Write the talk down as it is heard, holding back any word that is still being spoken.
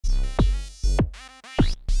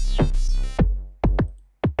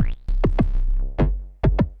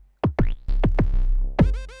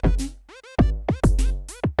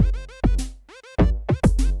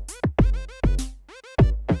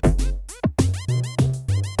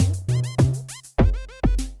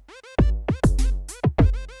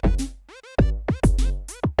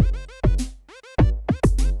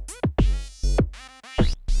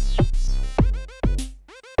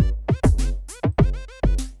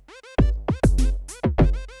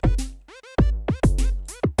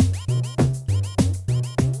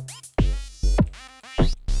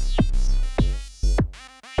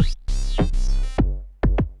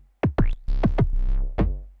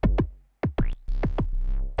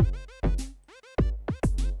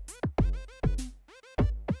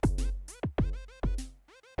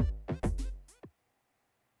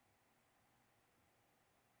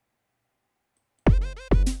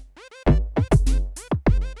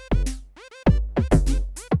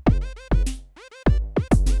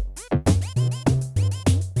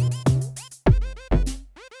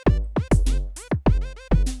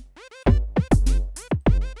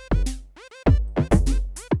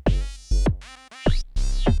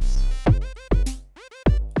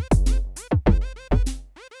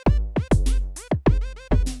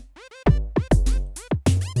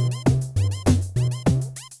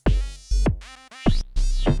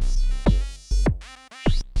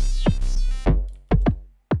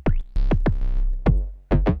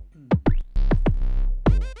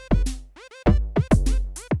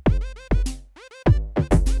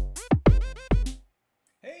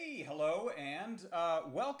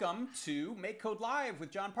to Make Code Live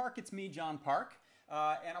with John Park. It's me, John Park.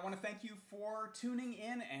 And I want to thank you for tuning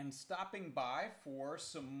in and stopping by for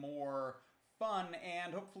some more fun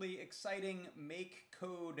and hopefully exciting Make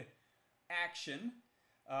Code action.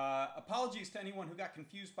 Apologies to anyone who got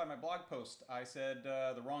confused by my blog post. I said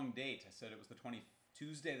the wrong date. I said it was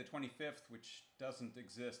Tuesday the 25th, which doesn't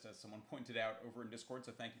exist, as someone pointed out over in Discord,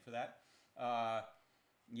 so thank you for that.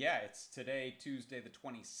 Yeah, it's today, Tuesday the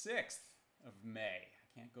 26th of May.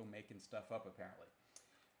 I can't go making stuff up, apparently.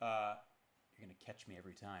 You're going to catch me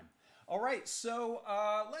every time. All right, so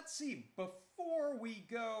let's see. Before we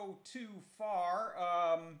go too far,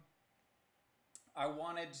 I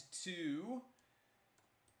wanted to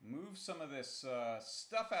move some of this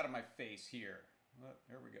stuff out of my face here.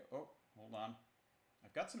 There we go. Oh, hold on.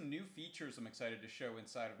 I've got some new features I'm excited to show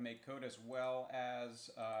inside of MakeCode, as well as,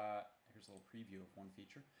 here's a little preview of one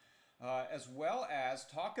feature, as well as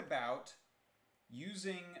talk about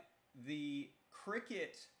using the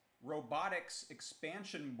Cricut robotics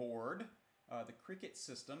expansion board, the Cricut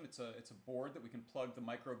system. It's a board that we can plug the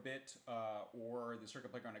microbit or the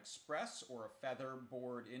Circuit Playground Express or a Feather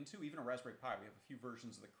board into, even a Raspberry Pi. We have a few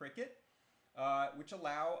versions of the Cricut, which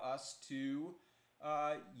allow us to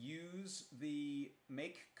use the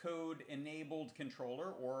MakeCode enabled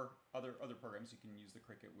controller or other programs. You can use the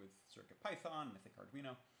Cricut with CircuitPython and I think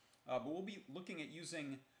Arduino. But we'll be looking at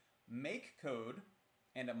using MakeCode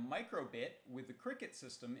and a microbit with the Cricut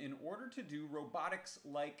system in order to do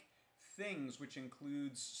robotics-like things, which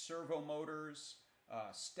includes servo motors,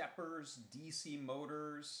 steppers, DC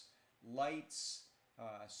motors, lights,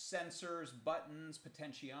 sensors, buttons,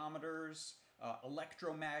 potentiometers,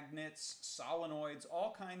 electromagnets, solenoids,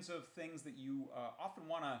 all kinds of things that you often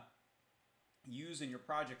want to use in your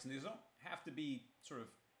projects. And these don't have to be sort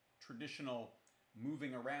of traditional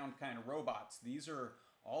moving around kind of robots. These are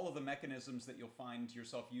all of the mechanisms that you'll find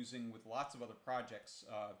yourself using with lots of other projects,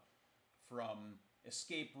 from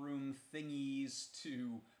escape room thingies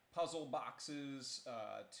to puzzle boxes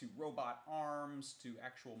to robot arms to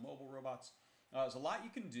actual mobile robots. There's a lot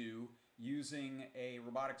you can do using a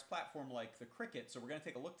robotics platform like the Cricut. So we're going to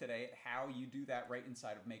take a look today at how you do that right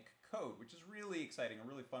inside of MakeCode, which is really exciting, a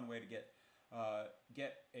really fun way to get a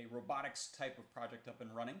robotics type of project up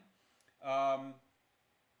and running.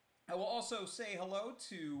 I will also say hello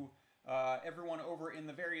to everyone over in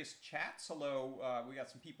the various chats. Hello, we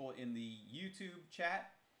got some people in the YouTube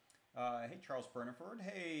chat. Hey, Charles Bernaford.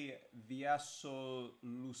 Hey,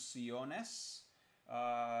 Viasoluciones.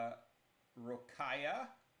 Rokaya.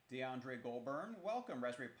 DeAndre Goldburn. Welcome,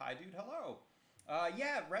 Raspberry Pi Dude. Hello.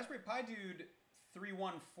 Yeah, Raspberry Pi Dude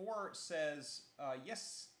 314 says,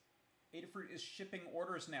 yes, Adafruit is shipping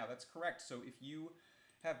orders now. That's correct. So if you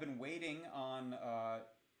have been waiting on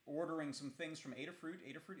ordering some things from Adafruit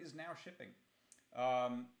is now shipping.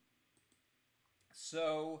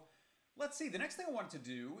 So let's see. The next thing I wanted to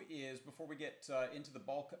do is, before we get into the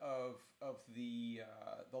bulk of the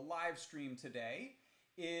live stream today,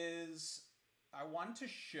 is I want to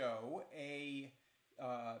show a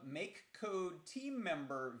MakeCode team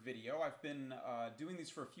member video. I've been doing these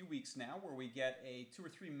for a few weeks now, where we get a 2 or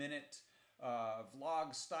 3 minute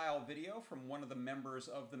vlog style video from one of the members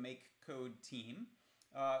of the MakeCode team.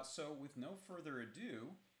 So with no further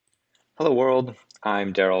ado. Hello world,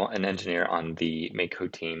 I'm Daryl, an engineer on the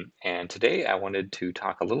MakeCode team, and today I wanted to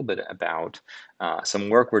talk a little bit about some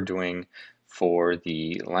work we're doing for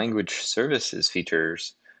the language services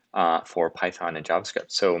features for Python and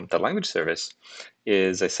JavaScript. So the language service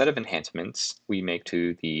is a set of enhancements we make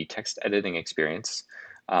to the text editing experience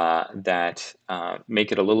that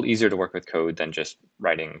make it a little easier to work with code than just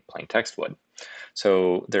writing plain text would.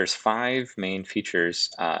 So there's 5 main features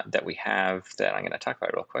that we have that I'm going to talk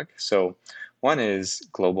about real quick. So one is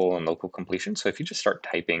global and local completion. So if you just start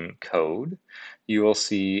typing code, you will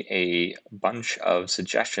see a bunch of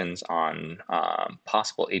suggestions on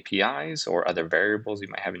possible APIs or other variables you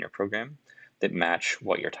might have in your program that match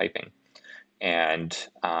what you're typing. And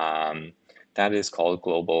that is called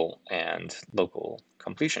global and local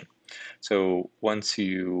completion. So once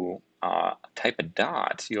you type a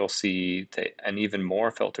dot, you'll see an even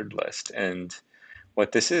more filtered list. And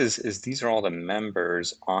what this is these are all the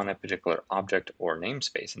members on a particular object or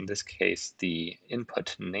namespace. In this case, the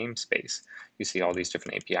input namespace. You see all these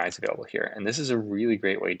different APIs available here. And this is a really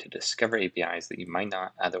great way to discover APIs that you might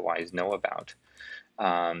not otherwise know about.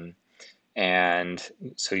 And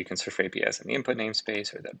so you can search for APIs in the input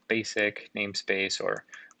namespace or the basic namespace or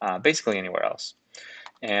basically anywhere else.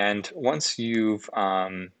 And once you've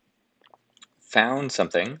found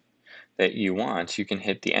something that you want, you can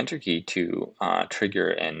hit the Enter key to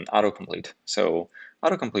trigger an autocomplete. So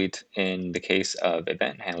Autocomplete, in the case of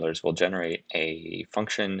event handlers, will generate a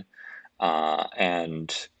function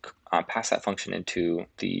and pass that function into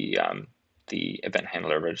the event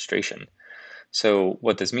handler registration. So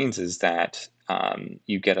what this means is that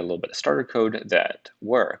you get a little bit of starter code that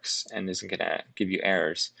works and isn't going to give you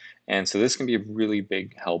errors. And so this can be a really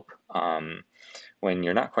big help when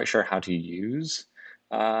you're not quite sure how to use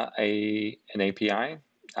an API.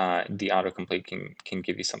 The autocomplete can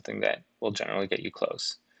give you something that will generally get you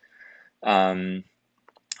close.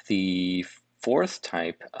 The fourth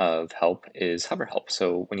type of help is hover help.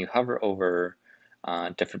 So when you hover over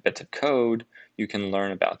different bits of code, you can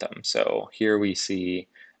learn about them. So here we see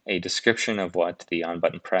a description of what the on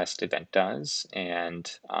button pressed event does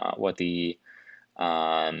and what the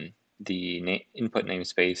input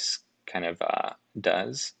namespace kind of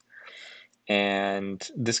does. And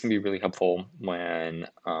this can be really helpful when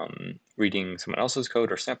reading someone else's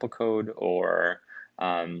code or sample code, or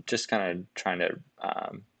just kind of trying to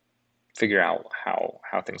figure out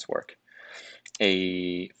how things work.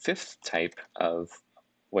 A fifth type of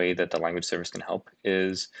way that the language service can help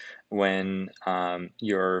is when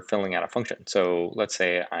you're filling out a function. So let's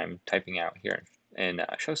say I'm typing out here in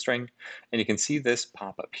showstring, and you can see this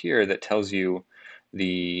pop up here that tells you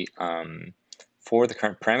the for the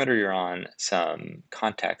current parameter you're on, some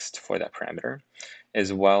context for that parameter,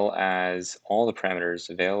 as well as all the parameters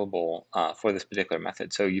available for this particular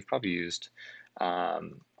method. So you've probably used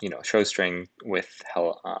showstring with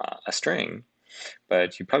a string,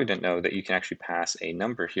 but you probably didn't know that you can actually pass a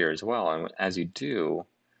number here as well. And as you do,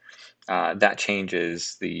 that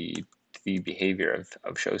changes the behavior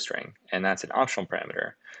of showstring. And that's an optional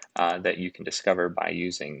parameter that you can discover by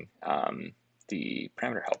using the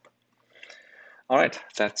parameter help. All right,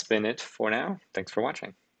 that's been it for now. Thanks for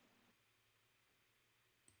watching.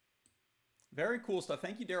 Very cool stuff.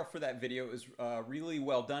 Thank you, Daryl, for that video. It was really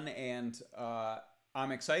well done, and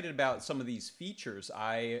I'm excited about some of these features.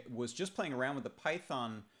 I was just playing around with the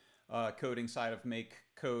Python coding side of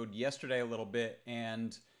MakeCode yesterday a little bit,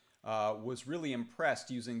 and was really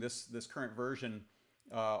impressed using this current version.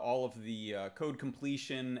 All of the code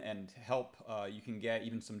completion and help you can get,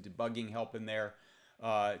 even some debugging help in there.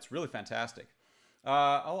 It's really fantastic.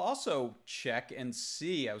 I'll also check and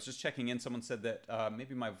see. I was just checking in. Someone said that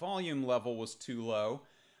maybe my volume level was too low.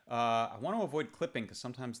 I want to avoid clipping because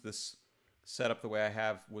sometimes this setup the way I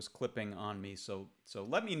have was clipping on me. So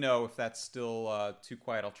let me know if that's still too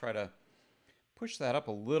quiet. I'll try to push that up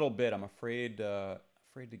a little bit. I'm afraid to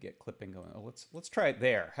get clipping going. Oh, let's try it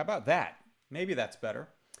there. How about that? Maybe that's better.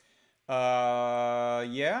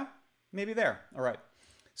 Yeah, maybe there. All right.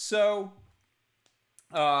 So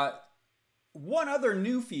one other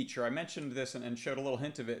new feature, I mentioned this and showed a little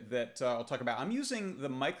hint of it that I'll talk about. I'm using the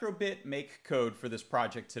microbit MakeCode for this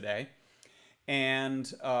project today,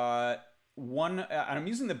 and I'm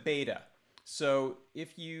using the beta. So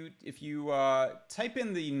if you type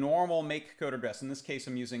in the normal MakeCode address, in this case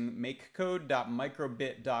I'm using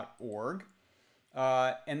makecode.microbit.org,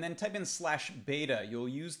 and then type in /beta, you'll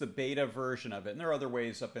use the beta version of it. And there are other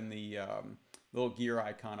ways up in the little gear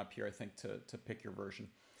icon up here, I think, to pick your version.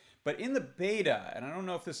 But in the beta, and I don't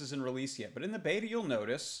know if this is in release yet, but in the beta you'll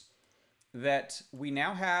notice that we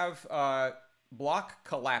now have block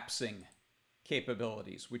collapsing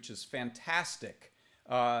capabilities, which is fantastic.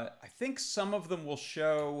 I think some of them will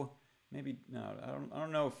show, maybe, no, I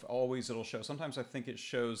don't know if always it'll show. Sometimes I think it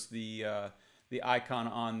shows the icon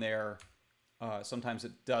on there. Sometimes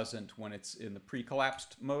it doesn't when it's in the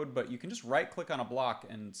pre-collapsed mode, but you can just right-click on a block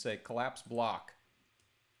and say collapse block.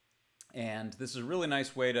 And this is a really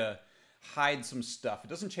nice way to hide some stuff. It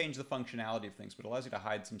doesn't change the functionality of things, but it allows you to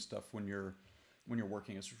hide some stuff when you're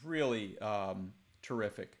working. It's really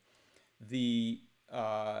terrific. The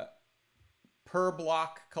per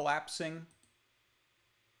block collapsing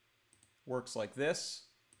works like this.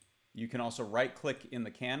 You can also right-click in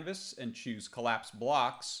the canvas and choose collapse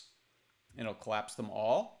blocks, and it'll collapse them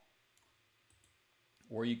all.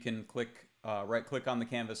 Or you can right-click on the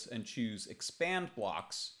canvas and choose expand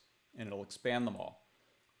blocks, and it'll expand them all.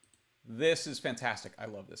 This is fantastic. I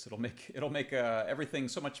love this. It'll make everything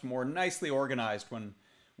so much more nicely organized when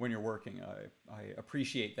you're working. I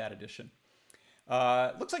appreciate that addition.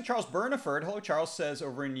 Looks like Charles Burniford, hello Charles, says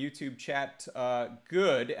over in YouTube chat,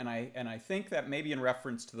 good, and I think that may be in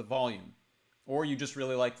reference to the volume, or you just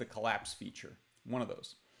really like the collapse feature. One of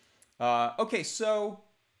those. Okay, so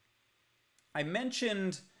I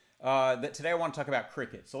mentioned that today I want to talk about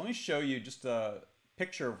Cricket. So let me show you just a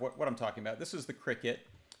picture of what I'm talking about. This is the Cricket.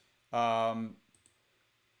 Let's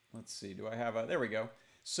see, do I have there we go.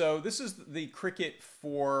 So this is the Cricut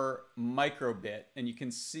for microbit, and you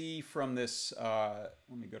can see from this, let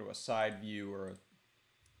me go to a side view or a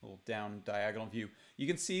little down diagonal view. You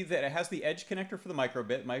can see that it has the edge connector for the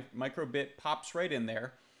microbit. Microbit pops right in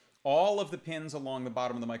there. All of the pins along the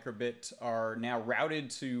bottom of the microbit are now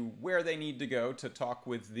routed to where they need to go to talk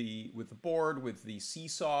with the board, with the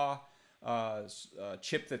seesaw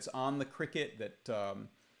chip that's on the Cricut that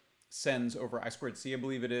sends over I2C, I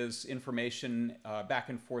believe it is, information back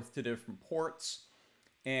and forth to different ports.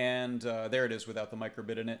 And there it is without the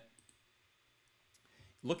microbit in it.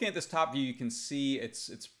 Looking at this top view, you can see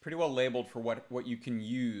it's pretty well labeled for what you can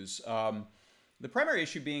use. The primary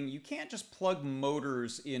issue being you can't just plug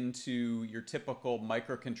motors into your typical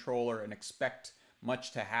microcontroller and expect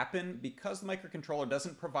much to happen because the microcontroller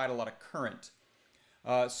doesn't provide a lot of current.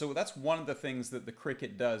 So that's one of the things that the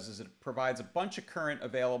Cricut does, is it provides a bunch of current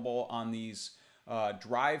available on these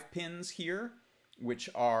drive pins here, which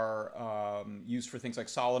are used for things like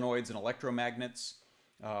solenoids and electromagnets,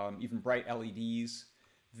 even bright LEDs.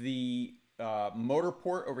 The motor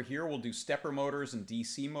port over here will do stepper motors and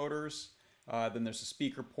DC motors. Then there's a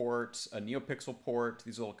speaker port, a NeoPixel port,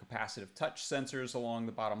 these little capacitive touch sensors along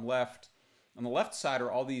the bottom left. On the left side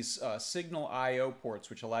are all these signal I/O ports,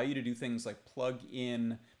 which allow you to do things like plug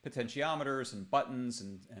in potentiometers and buttons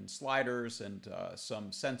and sliders and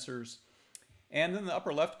some sensors. And then in the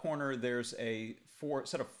upper left corner, there's a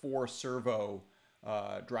set of four servo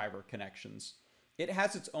driver connections. It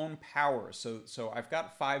has its own power, so I've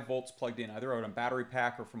got 5 volts plugged in, either out on a battery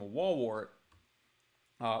pack or from a wall wart,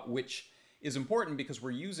 which is important because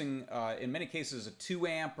we're using, in many cases, a 2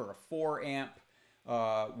 amp or a 4 amp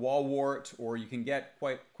wall wart, or you can get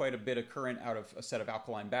quite a bit of current out of a set of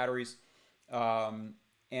alkaline batteries.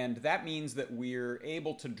 And that means that we're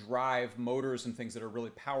able to drive motors and things that are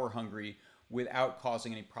really power hungry without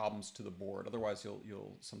causing any problems to the board. Otherwise,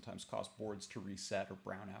 you'll sometimes cause boards to reset or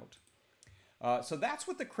brown out. So that's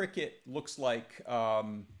what the Cricut looks like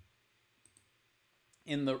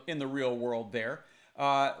in the real world there.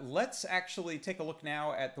 Let's actually take a look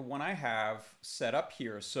now at the one I have set up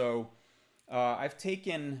here. So I've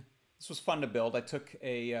taken, this was fun to build. I took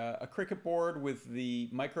a Cricut board with the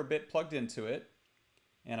microbit plugged into it,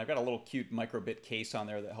 and I've got a little cute microbit case on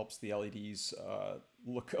there that helps the LEDs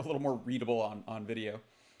look a little more readable on video.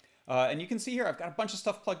 And you can see here I've got a bunch of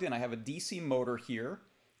stuff plugged in. I have a DC motor here,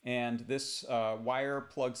 and this wire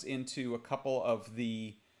plugs into a couple of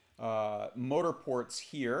the motor ports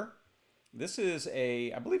here. This is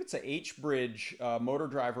I believe it's a H-bridge motor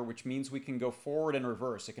driver, which means we can go forward and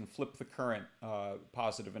reverse. It can flip the current,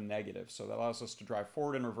 positive and negative. So that allows us to drive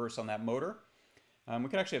forward and reverse on that motor. We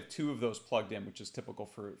can actually have 2 of those plugged in, which is typical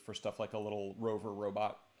for stuff like a little rover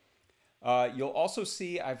robot. You'll also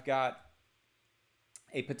see I've got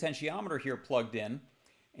a potentiometer here plugged in,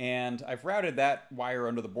 and I've routed that wire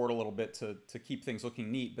under the board a little bit to keep things looking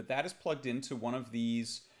neat, but that is plugged into one of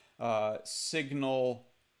these signal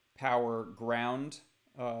power ground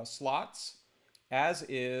slots, as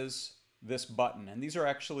is this button. And these are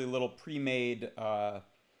actually little pre-made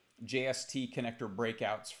JST connector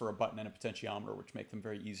breakouts for a button and a potentiometer, which make them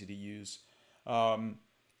very easy to use.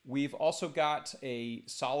 We've also got a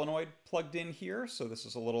solenoid plugged in here. So this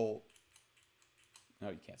is a little, no,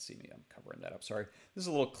 you can't see me, I'm covering that up, sorry. This is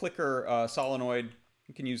a little clicker solenoid.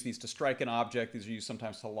 You can use these to strike an object. These are used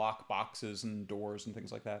sometimes to lock boxes and doors and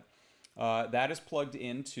things like that. That is plugged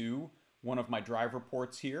into one of my driver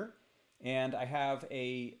ports here. And I have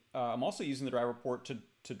I'm also using the driver port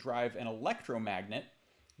to drive an electromagnet,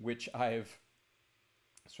 which I've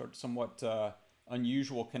somewhat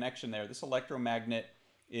unusual connection there. This electromagnet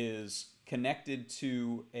is connected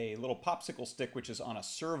to a little popsicle stick, which is on a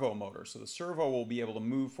servo motor. So the servo will be able to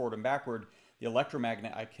move forward and backward. The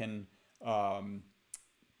electromagnet I can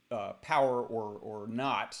power or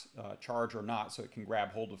not, charge or not, so it can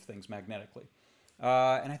grab hold of things magnetically.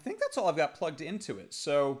 And I think that's all I've got plugged into it.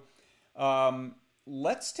 So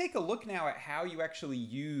let's take a look now at how you actually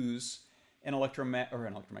use a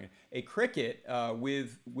Cricut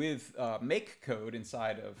with MakeCode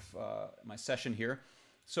inside of my session here.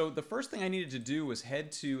 So the first thing I needed to do was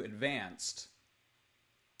head to Advanced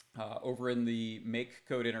over in the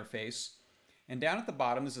MakeCode interface. And down at the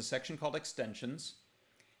bottom is a section called Extensions.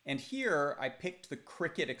 And here I picked the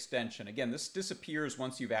Cricut extension. Again, this disappears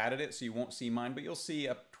once you've added it, so you won't see mine, but you'll see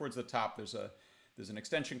up towards the top there's an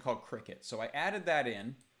extension called Cricut. So I added that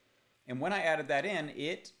in, and when I added that in,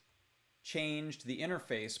 it changed the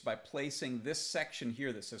interface by placing this section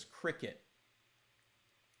here that says Cricut.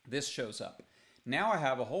 This shows up. Now I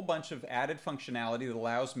have a whole bunch of added functionality that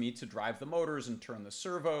allows me to drive the motors and turn the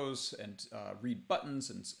servos and read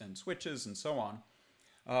buttons and switches and so on.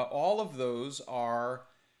 All of those are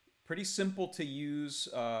pretty simple to use,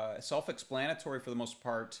 self-explanatory for the most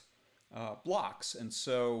part, blocks. And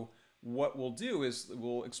so what we'll do is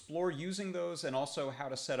we'll explore using those and also how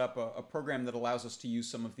to set up a program that allows us to use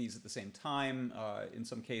some of these at the same time in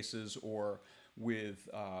some cases, or with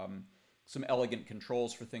some elegant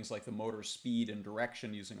controls for things like the motor speed and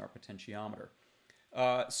direction using our potentiometer.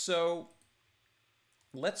 So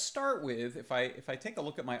let's start with, if I take a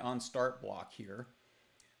look at my onStart block here,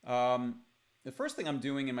 the first thing I'm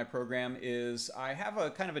doing in my program is I have a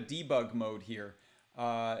kind of a debug mode here.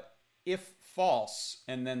 If false,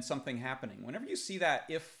 and then something happening. Whenever you see that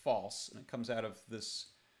if false, and it comes out of this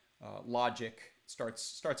logic,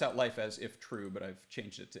 starts out life as if true, but I've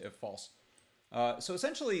changed it to if false. So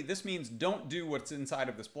essentially this means don't do what's inside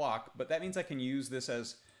of this block, but that means I can use this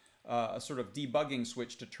as a sort of debugging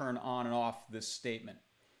switch to turn on and off this statement.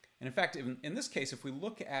 And in fact, in this case, if we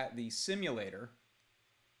look at the simulator,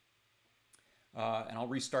 and I'll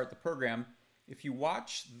restart the program, if you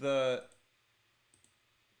watch the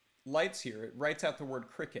lights here, it writes out the word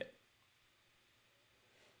cricket.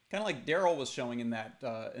 Kind of like Daryl was showing in that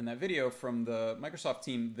video from the Microsoft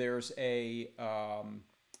team, there's a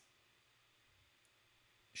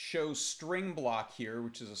show string block here,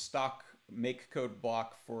 which is a stock MakeCode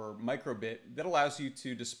block for microbit that allows you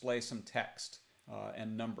to display some text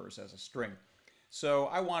and numbers as a string. So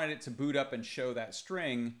I wanted it to boot up and show that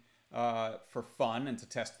string for fun and to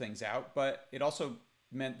test things out, but it also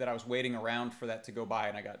meant that I was waiting around for that to go by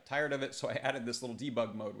and I got tired of it, so I added this little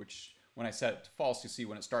debug mode, which when I set it to false, you see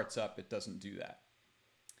when it starts up, it doesn't do that.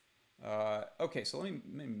 Okay, so let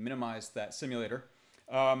me minimize that simulator.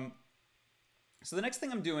 So the next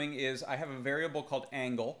thing I'm doing is I have a variable called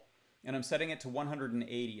angle, and I'm setting it to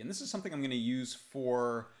 180. And this is something I'm going to use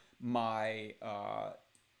for my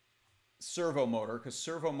servo motor, because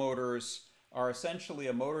servo motors are essentially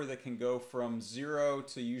a motor that can go from 0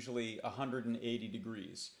 to usually 180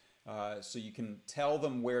 degrees. So you can tell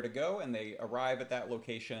them where to go, and they arrive at that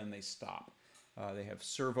location and they stop. They have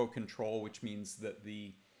servo control, which means that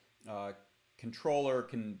the controller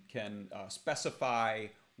can specify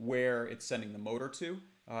where it's sending the motor to,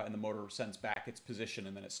 and the motor sends back its position,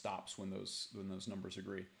 and then it stops when those numbers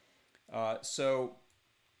agree. So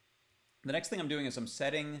the next thing I'm doing is I'm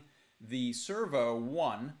setting the servo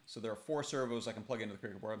 1, so there are 4 servos I can plug into the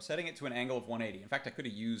cricket board. I'm setting it to an angle of 180. In fact, I could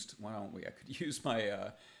have used, why don't we? I could use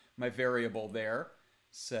my my variable there,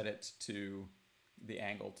 set it to the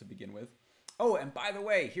angle to begin with. Oh, and by the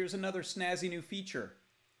way, here's another snazzy new feature.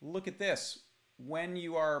 Look at this. When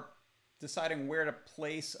you are deciding where to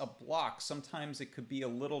place a block, sometimes it could be a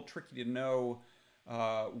little tricky to know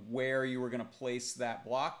where you were going to place that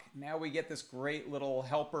block. Now we get this great little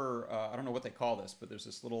helper, I don't know what they call this, but there's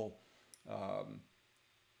this little,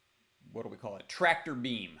 what do we call it? Tractor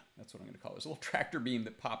beam. That's what I'm going to call it. There's a little tractor beam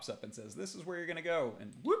that pops up and says, this is where you're going to go,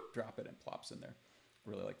 and whoop, drop it and plops in there. I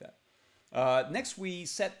really like that. Next, we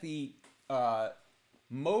set the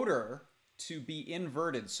motor to be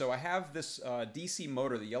inverted. So I have this DC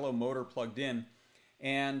motor, the yellow motor, plugged in,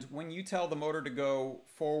 and when you tell the motor to go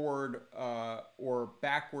forward or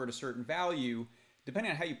backward a certain value,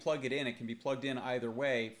 depending on how you plug it in, it can be plugged in either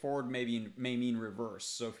way. Forward may mean reverse.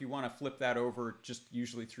 So if you want to flip that over, just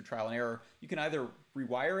usually through trial and error, you can either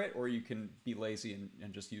rewire it or you can be lazy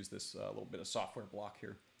and just use this little bit of software block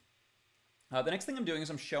here. The next thing I'm doing is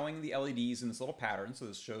I'm showing the LEDs in this little pattern. So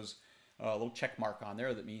this shows a little check mark on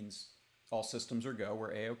there that means all systems are go,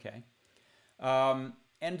 we're A-OK.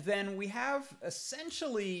 And then we have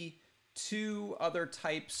essentially 2 other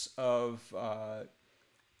types of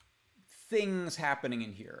things happening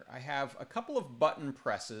in here. I have a couple of button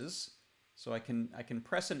presses, so I can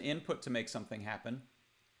press an input to make something happen.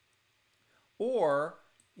 Or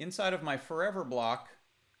inside of my forever block,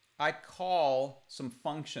 I call some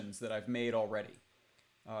functions that I've made already.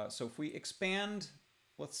 So if we expand,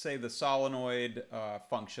 let's say, the solenoid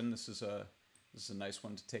function, this is a nice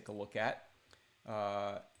one to take a look at.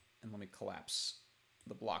 And let me collapse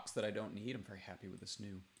the blocks that I don't need. I'm very happy with this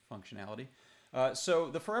new functionality. So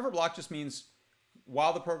the forever block just means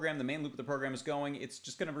while the main loop of the program is going, it's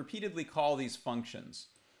just going to repeatedly call these functions.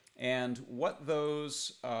 And what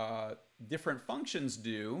those different functions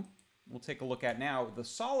do, we'll take a look at now. The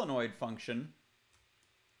solenoid function,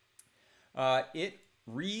 it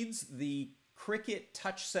reads the Cricket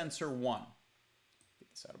touch sensor 1. Get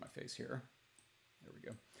this out of my face here. There we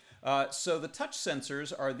go. So the touch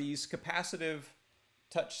sensors are these capacitive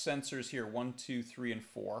touch sensors here, 1, 2, 3, and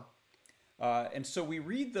 4. And so we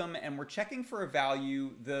read them and we're checking for a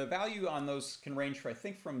value. The value on those can range, I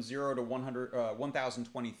think, from 0 to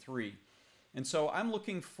 1023. And so I'm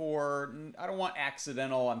looking for, I don't want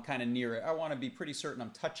accidental, I'm kind of near it. I want to be pretty certain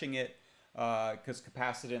I'm touching it because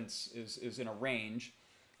capacitance is in a range.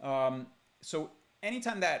 So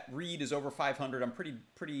anytime that read is over 500, I'm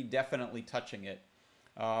pretty definitely touching it.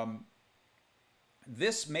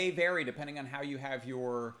 This may vary depending on how you have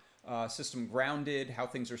your system grounded, how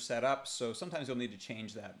things are set up. So sometimes you'll need to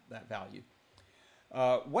change that value.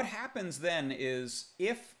 What happens then is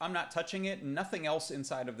if I'm not touching it, nothing else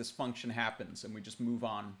inside of this function happens, and we just move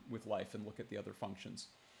on with life and look at the other functions.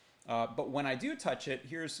 But when I do touch it,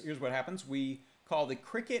 here's what happens. We call the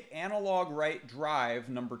Cricket analog write drive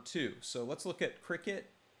number 2. So let's look at Cricket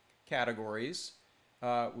categories.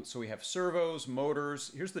 So we have servos,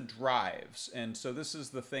 motors. Here's the drives. And so this is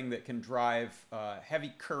the thing that can drive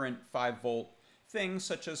heavy current 5-volt things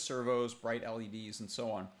such as servos, bright LEDs, and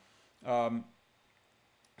so on.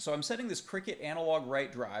 So I'm setting this Cricket analog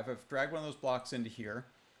write drive. I've dragged one of those blocks into here.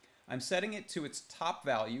 I'm setting it to its top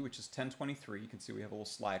value, which is 1023. You can see we have a little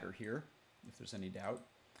slider here, if there's any doubt.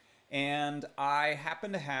 And I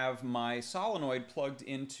happen to have my solenoid plugged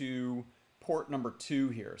into port number 2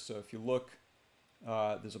 here. So if you look,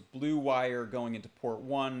 there's a blue wire going into port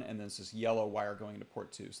 1, and then there's this yellow wire going into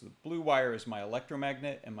port 2. So the blue wire is my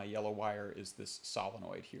electromagnet, and my yellow wire is this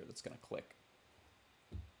solenoid here that's going to click.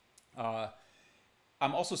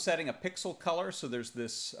 I'm also setting a pixel color, so there's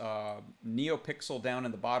this neopixel down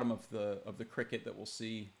in the bottom of the Cricket that we'll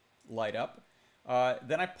see light up.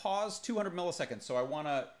 Then I pause 200 milliseconds, so I want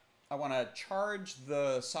to charge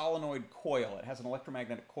the solenoid coil. It has an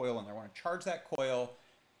electromagnetic coil in there. I want to charge that coil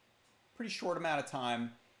pretty short amount of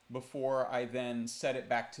time before I then set it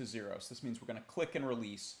back to 0. So this means we're going to click and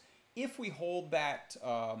release. If we hold that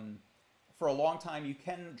for a long time, you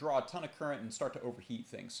can draw a ton of current and start to overheat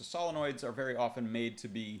things. So solenoids are very often made to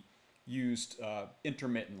be used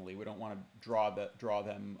intermittently. We don't want to draw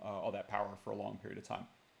them all that power for a long period of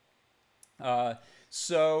time.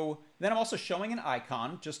 So then I'm also showing an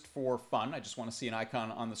icon just for fun. I just want to see an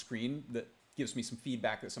icon on the screen that gives me some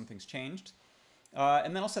feedback that something's changed.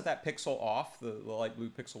 And then I'll set that pixel off. The light blue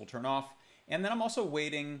pixel will turn off. And then I'm also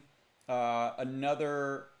waiting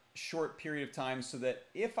another short period of time so that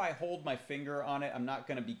if I hold my finger on it, I'm not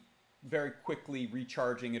going to be very quickly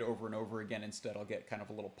recharging it over and over again. Instead, I'll get kind of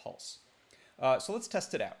a little pulse. So let's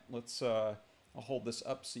test it out. I'll hold this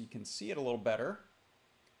up so you can see it a little better.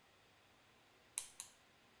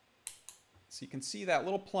 So you can see that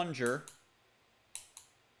little plunger.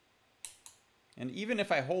 And even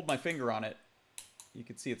if I hold my finger on it, you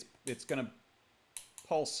can see it's going to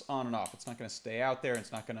pulse on and off. It's not going to stay out there.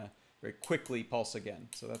 It's not going to very quickly pulse again.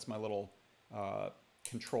 So that's my little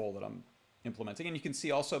control that I'm implementing. And you can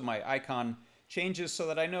see also my icon changes so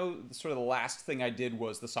that I know sort of the last thing I did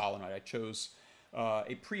was the solenoid. I chose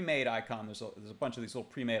a pre-made icon. There's a bunch of these little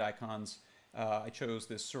pre-made icons. I chose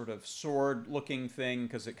this sort of sword-looking thing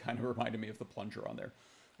because it kind of reminded me of the plunger on there.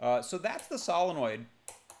 So that's the solenoid.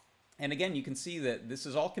 And again, you can see that this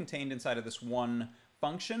is all contained inside of this one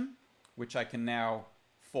function, which I can now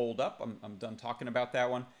fold up. I'm done talking about that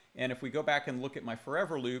one. And if we go back and look at my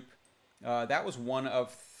forever loop, that was one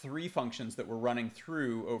of 3 functions that we're running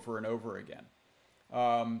through over and over again.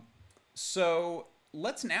 So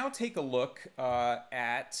let's now take a look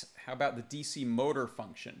at, how about the DC motor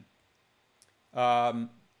function?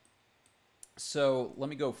 So let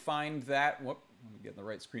me go find that. Whoop, let me get in the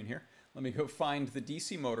right screen here. Let me go find the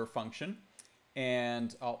DC motor function,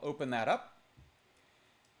 and I'll open that up.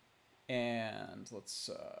 And let's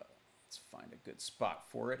find a good spot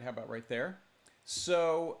for it. How about right there?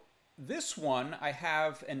 So this one, I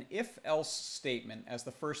have an if-else statement as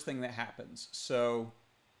the first thing that happens. So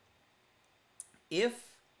if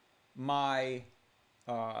my,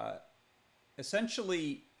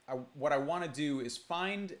 essentially, what I want to do is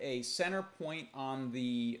find a center point on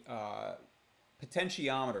the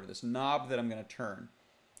potentiometer, this knob that I'm going to turn,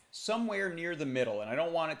 somewhere near the middle. And I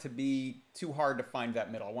don't want it to be too hard to find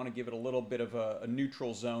that middle. I want to give it a little bit of a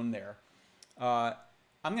neutral zone there. I'm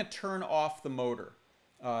going to turn off the motor.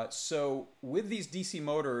 So with these DC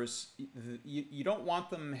motors, you don't want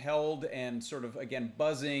them held and sort of, again,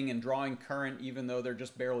 buzzing and drawing current even though they're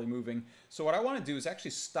just barely moving. So what I want to do is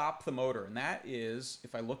actually stop the motor. And that is,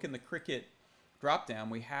 if I look in the Cricket dropdown,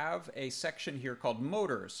 we have a section here called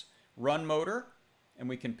motors. Run motor, and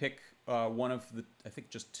we can pick one of the, I think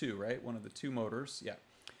just 2, right? One of the 2 motors,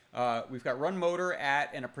 yeah. We've got run motor at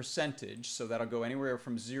and a percentage, so that'll go anywhere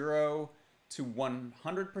from 0 to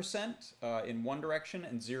 100% in one direction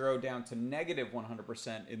and 0 down to negative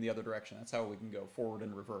 100% in the other direction. That's how we can go forward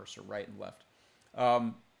and reverse or right and left.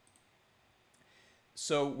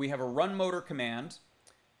 So we have a run motor command.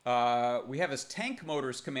 We have this tank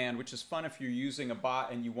motors command, which is fun if you're using a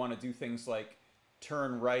bot and you want to do things like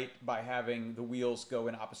turn right by having the wheels go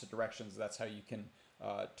in opposite directions. That's how you can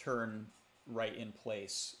turn right in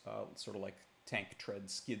place, sort of like tank tread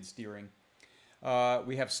skid steering.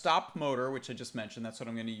 We have stop motor, which I just mentioned. That's what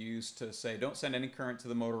I'm going to use to say don't send any current to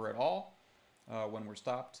the motor at all when we're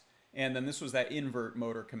stopped. And then this was that invert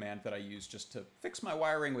motor command that I used just to fix my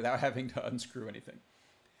wiring without having to unscrew anything.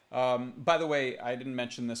 By the way, I didn't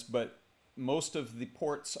mention this, but most of the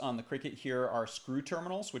ports on the Cricket here are screw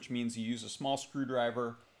terminals, which means you use a small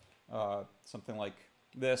screwdriver, something like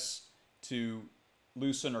this, to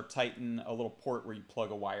loosen or tighten a little port where you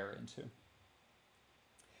plug a wire into.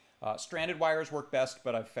 Stranded wires work best,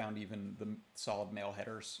 but I've found even the solid male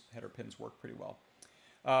header pins work pretty well.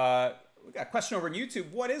 We got a question over on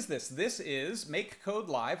YouTube. What is this? This is MakeCode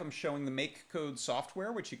Live. I'm showing the MakeCode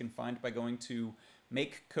software, which you can find by going to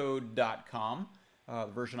MakeCode.com. The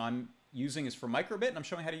version I'm using is for Microbit, and I'm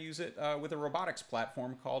showing how to use it with a robotics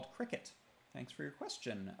platform called Cricket. Thanks for your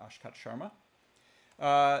question, Ashkat Sharma.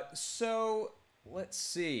 So let's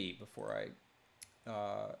see, before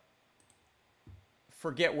I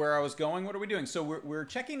forget where I was going, what are we doing? So we're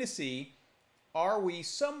checking to see, are we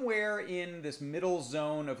somewhere in this middle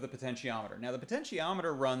zone of the potentiometer? Now, the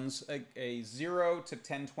potentiometer runs a 0 to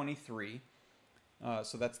 1023.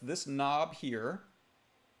 So that's this knob here,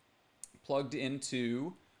 plugged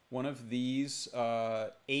into one of these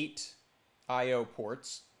 8 I/O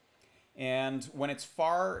ports. And when it's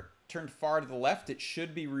turned far to the left, it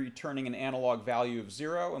should be returning an analog value of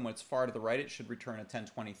 0. And when it's far to the right, it should return a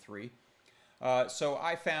 1023. So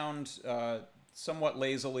I found, somewhat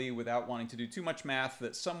lazily, without wanting to do too much math,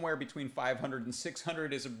 that somewhere between 500 and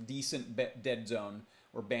 600 is a decent dead zone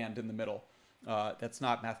or band in the middle. That's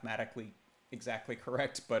not mathematically exactly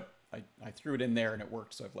correct, but I threw it in there and it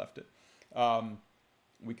worked, so I've left it.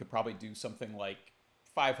 We could probably do something like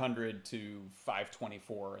 500 to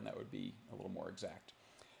 524, and that would be a little more exact.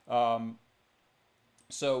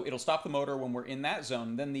 So it'll stop the motor when we're in that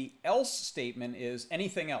zone. Then the else statement is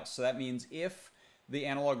anything else. So that means if the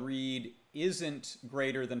analog read isn't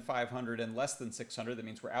greater than 500 and less than 600, that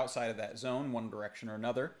means we're outside of that zone, one direction or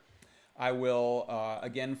another. I will,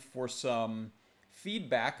 again, for some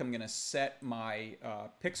feedback, I'm going to set my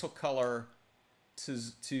pixel color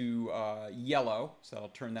to yellow. So I'll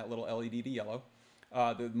turn that little LED to yellow.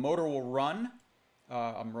 The motor will run.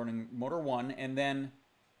 I'm running motor 1, and then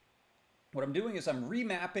what I'm doing is I'm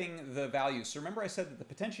remapping the values. So remember I said that the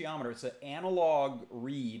potentiometer, it's an analog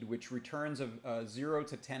read, which returns a 0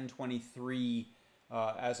 to 1023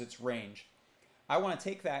 as its range. I want to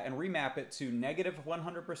take that and remap it to negative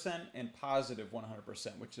 100% and positive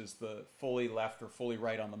 100%, which is the fully left or fully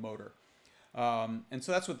right on the motor. And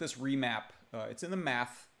so that's what this remap, it's in the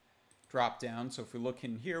math drop down. So if we look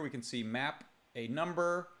in here, we can see map a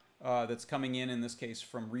number that's coming in this case,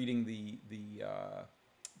 from reading the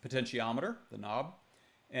potentiometer, the knob,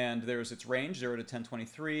 and there's its range, 0 to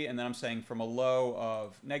 1023, and then I'm saying from a low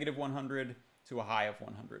of negative 100 to a high of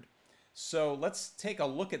 100. So let's take a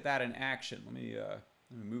look at that in action. Let me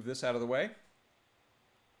move this out of the way,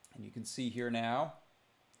 and you can see here now,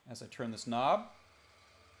 as I turn this knob,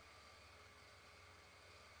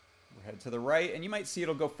 we're head to the right, and you might see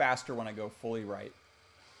it'll go faster when I go fully right.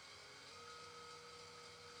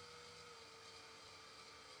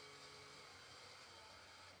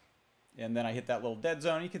 And then I hit that little dead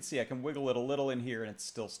zone. You can see I can wiggle it a little in here and it's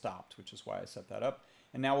still stopped, which is why I set that up.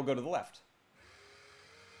 And now we'll go to the left.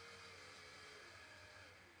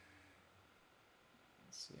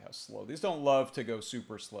 Let's see how slow. These don't love to go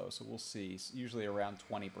super slow, so we'll see. Usually around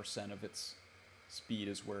 20% of its speed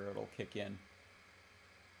is where it'll kick in.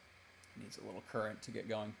 Needs a little current to get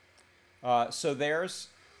going. So there's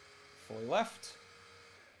fully left,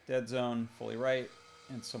 dead zone, fully right,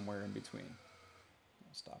 and somewhere in between.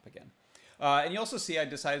 I'll stop again. And you also see I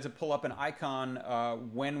decided to pull up an icon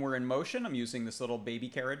when we're in motion. I'm using this little baby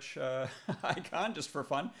carriage icon just for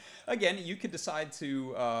fun. Again, you could decide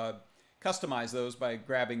to customize those by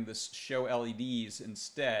grabbing this show LEDs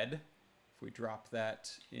instead. If we drop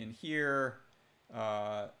that in here,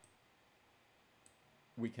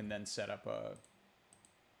 we can then set up a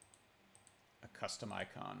custom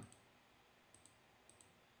icon.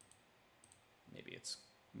 Maybe it's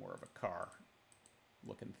more of a car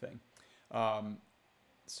looking thing.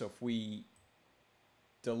 So if we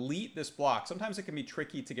delete this block, sometimes it can be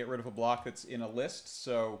tricky to get rid of a block that's in a list.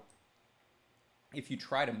 So if you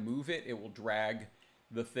try to move it, it will drag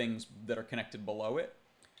the things that are connected below it.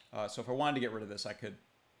 So if I wanted to get rid of this, I could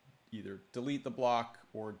either delete the block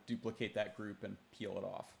or duplicate that group and peel it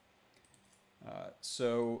off.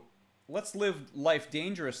 So let's live life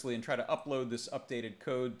dangerously and try to upload this updated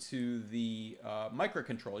code to the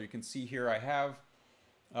microcontroller. You can see here I have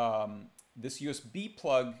this USB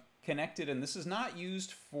plug connected, and this is not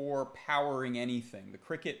used for powering anything. The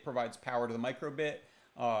Cricket provides power to the microbit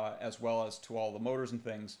as well as to all the motors and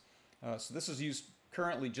things. So this is used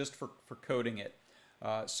currently just for coding it.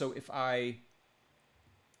 So if I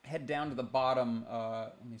head down to the bottom,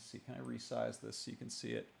 let me see, can I resize this so you can see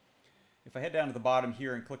it? If I head down to the bottom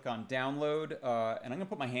here and click on download, and I'm going to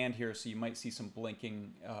put my hand here so you might see some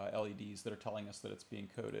blinking LEDs that are telling us that it's being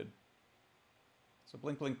coded. So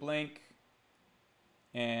blink, blink, blink.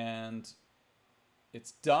 And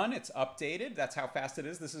it's done. It's updated. That's how fast it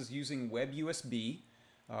is. This is using Web USB,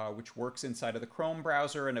 which works inside of the Chrome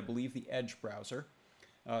browser and I believe the Edge browser.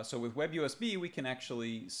 So with Web USB, we can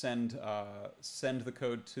actually send the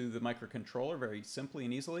code to the microcontroller very simply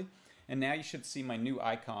and easily. And now you should see my new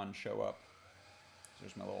icon show up.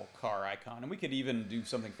 There's my little car icon. And we could even do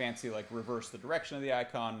something fancy like reverse the direction of the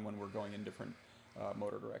icon when we're going in different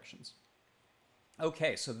motor directions.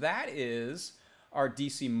 Okay, so that is our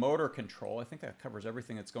DC motor control. I think that covers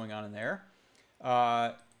everything that's going on in there.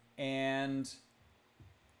 And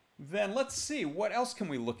then let's see, what else can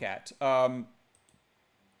we look at?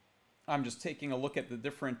 I'm just taking a look at the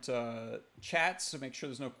different chats to make sure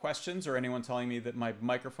there's no questions or anyone telling me that my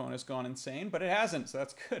microphone has gone insane, but it hasn't, so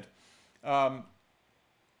that's good.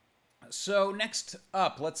 So next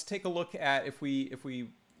up, let's take a look at if we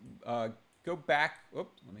go back.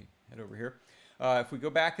 Oops, let me head over here. If we go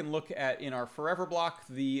back and look at in our forever block,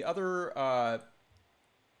 the other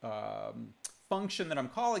function that I'm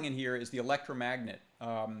calling in here is the electromagnet.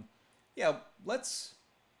 Yeah, let's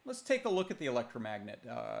take a look at the electromagnet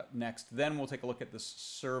next. Then we'll take a look at the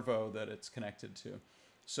servo that it's connected to.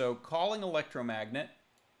 So calling electromagnet.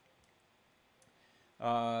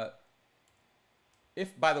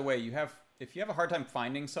 If, by the way, if you have a hard time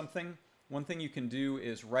finding something, one thing you can do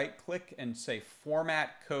is right-click and say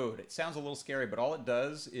Format Code. It sounds a little scary, but all it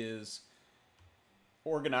does is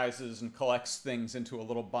organizes and collects things into a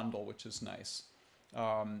little bundle, which is nice.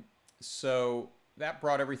 So that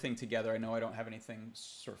brought everything together. I know I don't have anything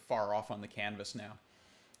sort of far off on the canvas now.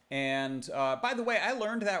 And by the way, I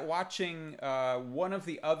learned that watching one of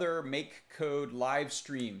the other MakeCode live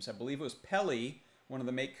streams. I believe it was Pelly, one of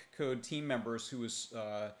the MakeCode team members who was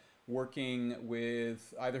working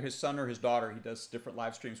with either his son or his daughter. He does different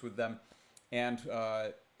live streams with them. And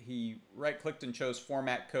he right-clicked and chose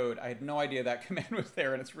Format Code. I had no idea that command was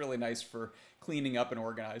there, and it's really nice for cleaning up and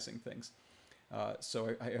organizing things.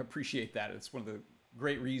 So I appreciate that. It's one of the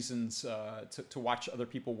great reasons to watch other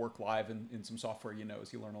people work live in some software you know,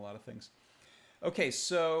 is you learn a lot of things. Okay,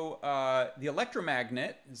 so the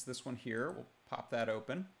electromagnet is this one here. We'll pop that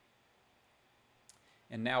open.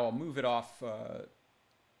 And now I'll move it off, how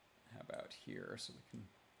about here, so we can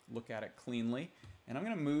look at it cleanly. And I'm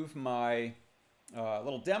going to move my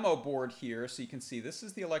little demo board here so you can see this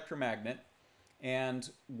is the electromagnet. And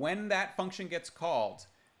when that function gets called,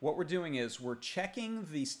 what we're doing is we're checking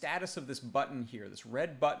the status of this button here. This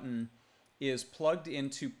red button is plugged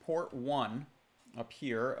into port 1 up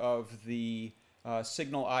here of the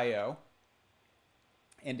signal I/O.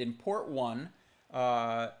 And in port 1,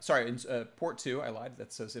 in port 2, I lied,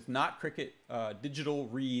 that says if not Cricket digital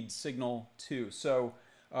read signal 2. So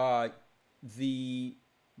by the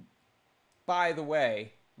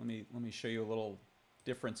way, let me show you a little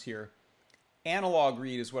difference here. Analog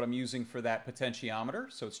read is what I'm using for that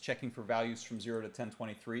potentiometer, so it's checking for values from 0 to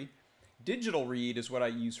 1023. Digital read is what I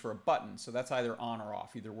use for a button, so that's either on or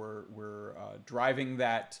off. Either we're driving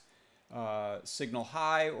that signal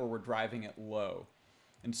high or we're driving it low.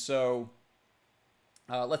 And so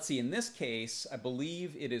let's see, in this case, I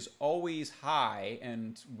believe it is always high,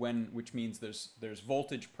 and which means there's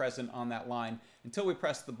voltage present on that line. Until we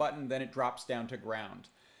press the button, then it drops down to ground.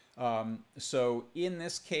 So in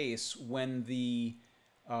this case, when the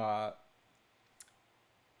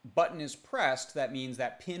button is pressed, that means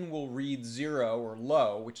that pin will read 0 or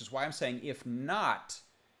low, which is why I'm saying if not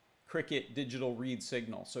Cricket digital read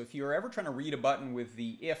signal. So if you're ever trying to read a button with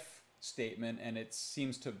the if statement and it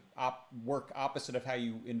seems to work opposite of how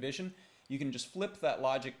you envision, you can just flip that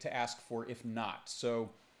logic to ask for if not.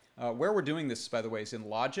 So where we're doing this, by the way, is in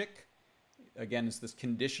logic. Again, it's this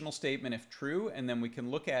conditional statement if true, and then we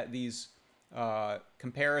can look at these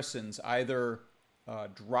comparisons, either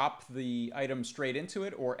drop the item straight into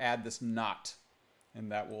it or add this not,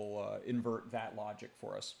 and that will invert that logic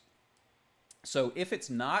for us. So if it's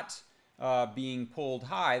not being pulled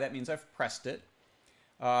high, that means I've pressed it.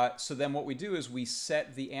 So then what we do is we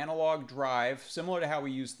set the analog drive, similar to how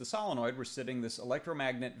we used the solenoid. We're setting this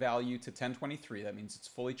electromagnet value to 1023. That means it's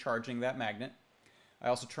fully charging that magnet. I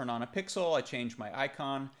also turn on a pixel. I change my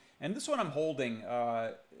icon. And this one I'm holding,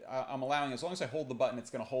 I'm allowing, as long as I hold the button,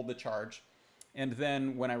 it's going to hold the charge. And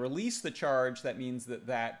then when I release the charge, that means that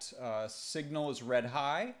that signal is read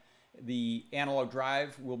high. The analog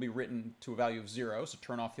drive will be written to a value of 0, so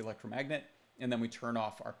turn off the electromagnet, and then we turn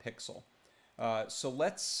off our pixel. So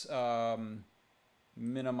let's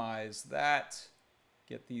minimize that,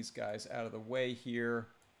 get these guys out of the way here.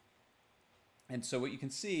 And so what you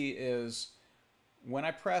can see is when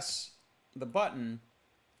I press the button,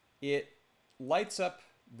 it lights up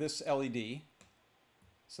this LED.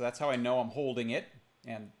 So that's how I know I'm holding it,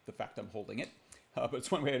 and the fact I'm holding it. But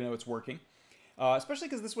it's one way to know it's working. Especially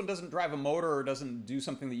because this one doesn't drive a motor or doesn't do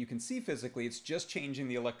something that you can see physically. It's just changing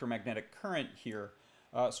the electromagnetic current here.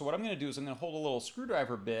 So what I'm going to do is I'm going to hold a little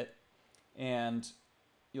screwdriver bit, and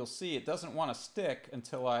you'll see it doesn't want to stick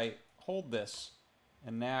until I hold this.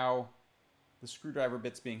 And now the screwdriver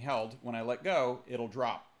bit's being held. When I let go, it'll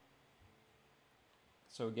drop.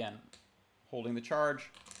 So again, holding the charge,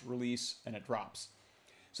 release, and it drops.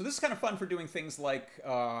 So this is kind of fun for doing things like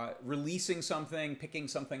releasing something, picking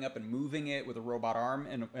something up and moving it with a robot arm.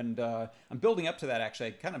 And I'm building up to that, actually.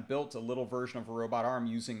 I kind of built a little version of a robot arm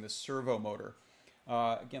using the servo motor.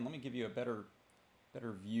 Again, let me give you a better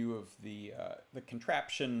view of the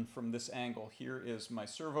contraption from this angle. Here is my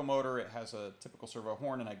servo motor. It has a typical servo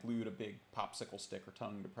horn, and I glued a big popsicle stick or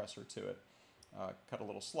tongue depressor to it. Cut a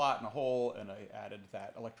little slot and a hole, and I added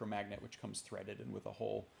that electromagnet, which comes threaded and with a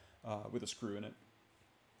hole with a screw in it.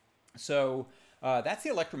 So that's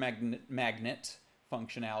the electromagnet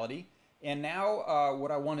functionality. And now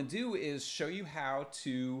what I want to do is show you how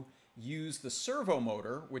to use the servo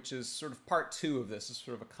motor, which is sort of part 2 of this. It's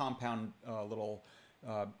sort of a compound little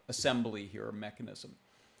assembly here, or mechanism.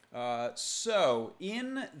 So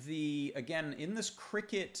in this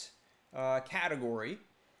Cricket category,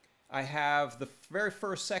 I have the very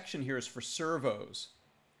first section here is for servos.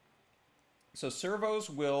 So servos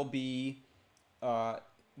will be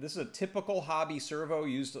this is a typical hobby servo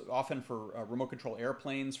used often for remote control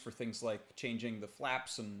airplanes for things like changing the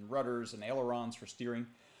flaps and rudders and ailerons for steering,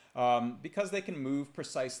 because they can move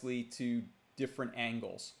precisely to different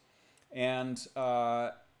angles. And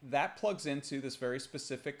that plugs into this very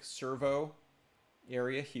specific servo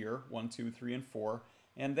area here, 1, 2, 3, and 4.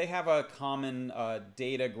 And they have a common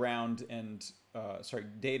data ground and,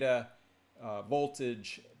 data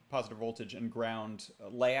voltage, positive voltage and ground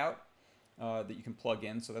layout. That you can plug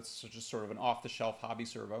in. So that's just sort of an off-the-shelf hobby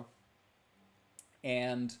servo.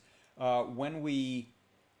 And when we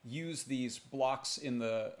use these blocks in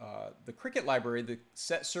the Cricket library, the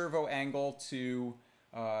set servo angle to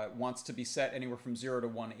wants to be set anywhere from 0 to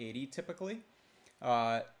 180 typically.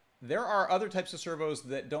 There are other types of servos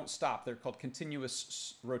that don't stop. They're called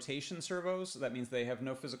continuous rotation servos. That means they have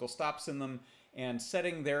no physical stops in them, and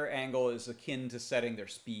setting their angle is akin to setting their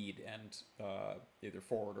speed and either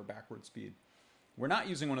forward or backward speed. We're not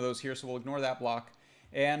using one of those here, so we'll ignore that block.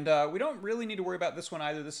 And we don't really need to worry about this one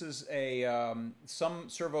either. This is a, some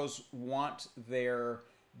servos want their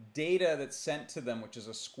data that's sent to them, which is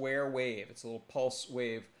a square wave, it's a little pulse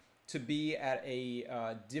wave, to be at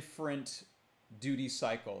a different duty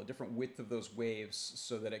cycle, a different width of those waves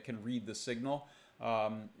so that it can read the signal.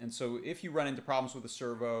 And so if you run into problems with a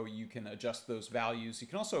servo, you can adjust those values. You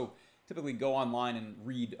can also typically go online and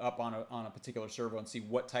read up on a particular servo and see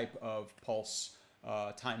what type of pulse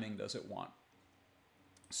timing does it want.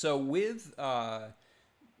 So with,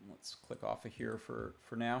 let's click off of here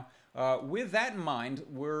for now. With that in mind,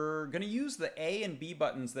 we're going to use the A and B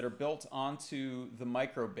buttons that are built onto the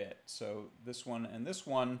microbit. So this one and this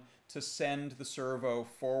one to send the servo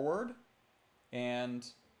forward and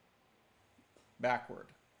backward.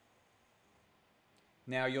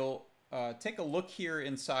 Now you'll take a look here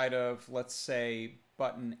inside of, let's say,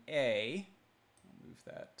 button A. I'll move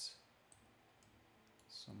that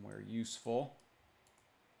somewhere useful.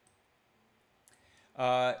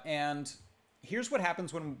 And here's what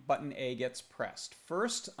happens when button A gets pressed.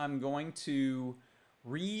 First, I'm going to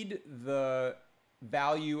read the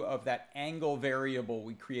value of that angle variable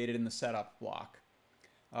we created in the setup block.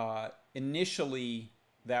 Initially,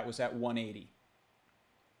 that was at 180.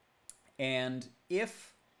 And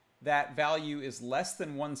if that value is less than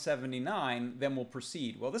 179, then we'll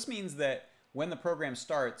proceed. Well, this means that when the program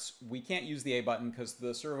starts, we can't use the A button because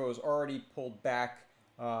the servo is already pulled back,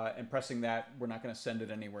 and pressing that, we're not going to send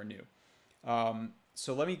it anywhere new.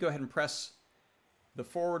 So let me go ahead and press the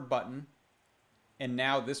forward button, and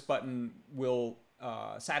now this button will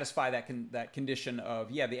satisfy that condition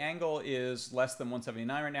of, yeah, the angle is less than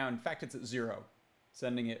 179 right now. In fact, it's at 0.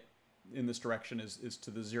 Sending it in this direction is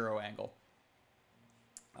to the 0 angle.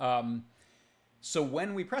 So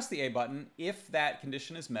when we press the A button, if that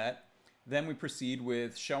condition is met, then we proceed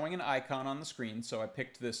with showing an icon on the screen. So I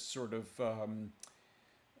picked this sort of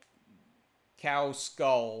cow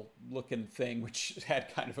skull looking thing, which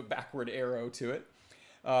had kind of a backward arrow to it.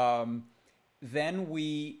 Then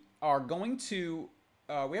we are going to,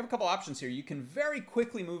 we have a couple options here. You can very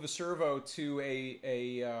quickly move a servo to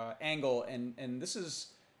a angle, and this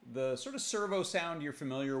is the sort of servo sound you're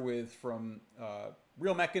familiar with from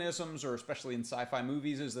real mechanisms, or especially in sci-fi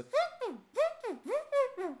movies, is the,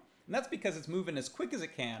 and that's because it's moving as quick as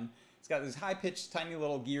it can. It's got these high-pitched, tiny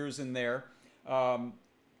little gears in there.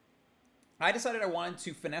 I decided I wanted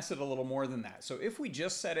to finesse it a little more than that. So if we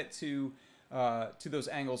just set it to those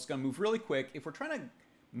angles, it's going to move really quick. If we're trying to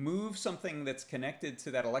move something that's connected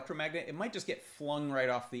to that electromagnet, it might just get flung right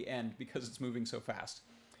off the end because it's moving so fast.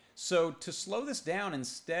 So to slow this down,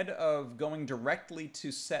 instead of going directly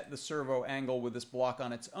to set the servo angle with this block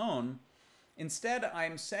on its own, instead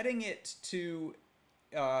I'm setting it to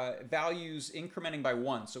values incrementing by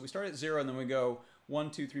 1. So we start at 0 and then we go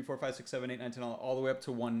 1, 2, 3, 4, 5, 6, 7, 8, 9, 10, all the way up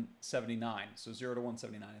to 179. So 0 to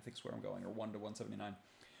 179, I think is where I'm going, or 1 to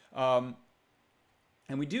 179.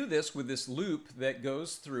 And we do this with this loop that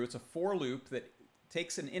goes through. It's a for loop that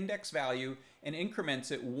takes an index value and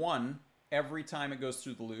increments it 1 every time it goes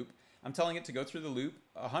through the loop. I'm telling it to go through the loop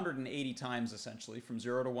 180 times, essentially, from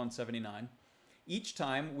 0 to 179. Each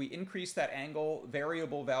time, we increase that angle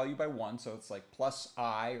variable value by 1, so it's like plus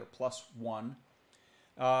I or plus 1.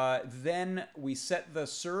 Then we set the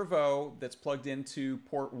servo that's plugged into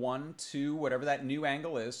port 1 to whatever that new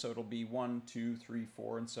angle is, so it'll be 1, 2, 3,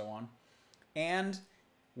 4, and so on. And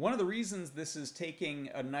one of the reasons this is taking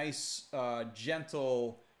a nice,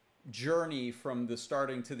 gentle journey from the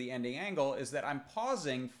starting to the ending angle is that I'm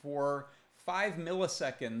pausing for 5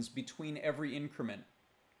 milliseconds between every increment.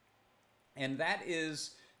 And that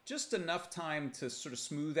is just enough time to sort of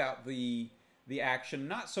smooth out the action,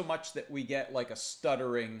 not so much that we get like a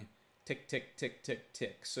stuttering tick, tick, tick, tick,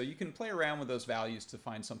 tick. So you can play around with those values to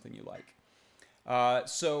find something you like.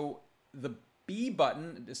 So the B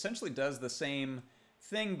button essentially does the same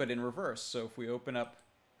thing, but in reverse. So if we open up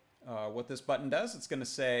what this button does, it's going to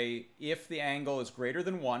say if the angle is greater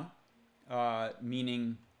than 1,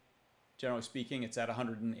 meaning, generally speaking, it's at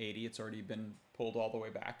 180. It's already been pulled all the way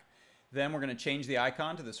back. Then we're going to change the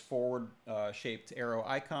icon to this forward shaped arrow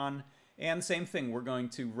icon. And same thing, we're going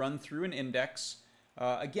to run through an index.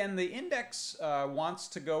 Again, the index wants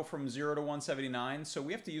to go from 0 to 179, so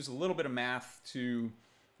we have to use a little bit of math to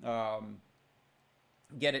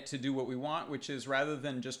get it to do what we want, which is rather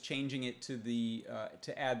than just changing it to the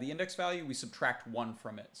to add the index value, we subtract 1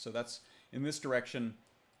 from it. So that's, in this direction,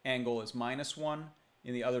 angle is -1.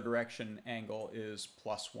 In the other direction, angle is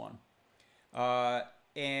 +1.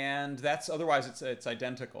 And that's, otherwise it's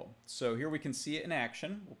identical. So here we can see it in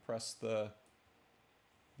action. We'll press the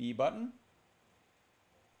B button.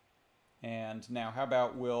 And now how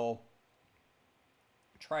about we'll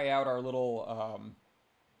try out our little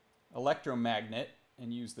electromagnet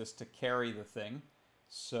and use this to carry the thing.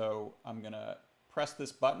 So I'm going to press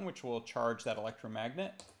this button, which will charge that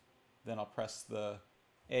electromagnet. Then I'll press the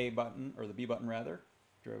A button, or the B button rather,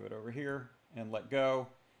 drove it over here, and let go.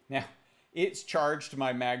 Now, it's charged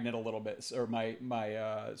my magnet a little bit, or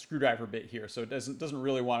my screwdriver bit here, so it doesn't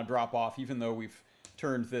really want to drop off, even though we've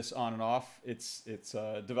turned this on and off. It's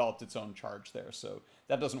developed its own charge there, so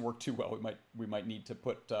that doesn't work too well. We might need to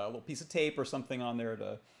put a little piece of tape or something on there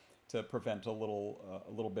to prevent a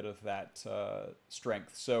little bit of that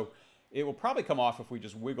strength. So it will probably come off if we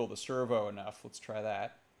just wiggle the servo enough. Let's try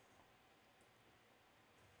that.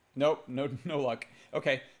 Nope, no luck.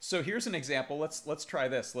 Okay, so here's an example. Let's try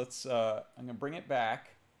this. I'm gonna bring it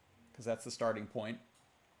back because that's the starting point.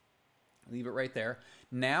 Leave it right there.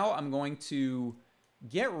 Now I'm going to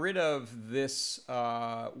get rid of this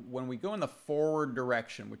when we go in the forward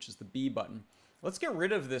direction, which is the B button. Let's get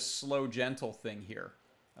rid of this slow, gentle thing here.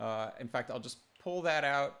 In fact, I'll just pull that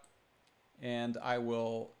out, and I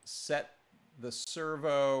will set the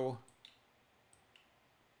servo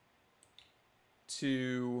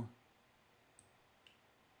to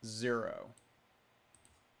 0.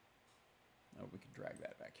 Oh, we can drag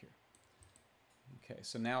that back here. Okay,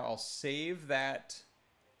 so now I'll save that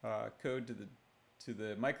code to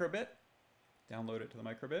the microbit, download it to the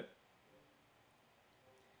microbit.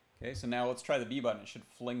 Okay, so now let's try the B button. It should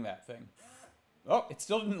fling that thing. Oh, it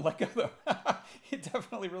still didn't let go though. It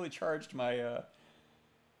definitely really charged my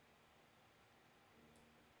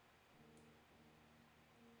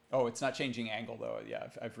Oh, it's not changing angle though. Yeah,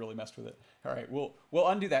 I've really messed with it. All right, we'll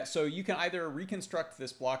undo that. So you can either reconstruct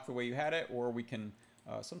this block the way you had it, or we can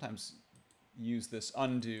sometimes use this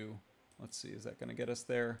undo. Let's see, is that going to get us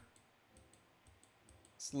there?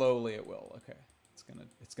 Slowly it will. Okay,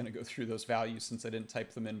 it's gonna go through those values since I didn't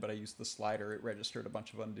type them in, but I used the slider. It registered a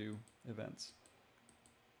bunch of undo events.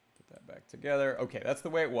 Put that back together. Okay, that's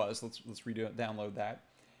the way it was. Let's redo it. Download that.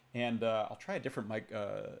 And I'll try a different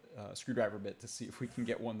screwdriver bit to see if we can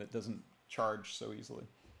get one that doesn't charge so easily.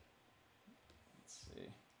 Let's see.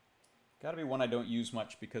 Got to be one I don't use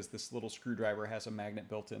much because this little screwdriver has a magnet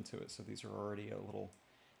built into it, so these are already a little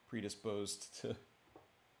predisposed to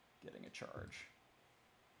getting a charge.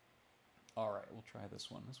 All right, we'll try this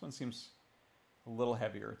one. This one seems a little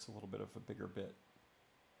heavier. It's a little bit of a bigger bit.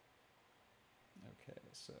 Okay,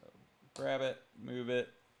 so grab it, move it.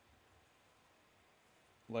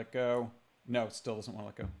 Let go. No, it still doesn't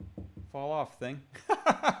want to let go. Fall off, thing.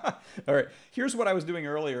 All right, here's what I was doing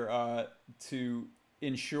earlier to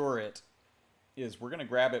ensure it is we're going to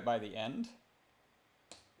grab it by the end.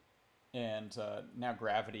 And now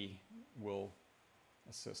gravity will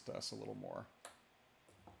assist us a little more.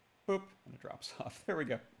 Boop, and it drops off. There we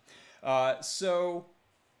go. So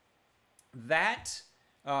that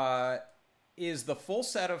is the full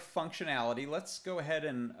set of functionality. Let's go ahead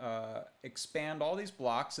and expand all these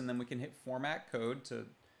blocks, and then we can hit Format Code to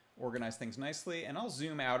organize things nicely. And I'll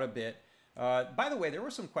zoom out a bit. By the way, there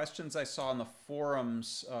were some questions I saw in the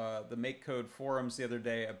forums, the MakeCode forums the other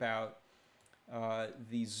day about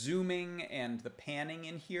the zooming and the panning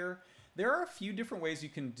in here. There are a few different ways you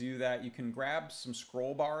can do that. You can grab some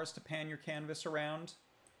scroll bars to pan your canvas around.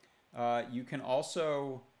 You can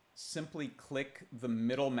also simply click the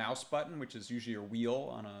middle mouse button, which is usually your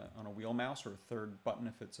wheel on a wheel mouse, or a third button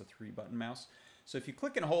if it's a 3-button mouse. So if you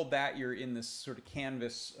click and hold that, you're in this sort of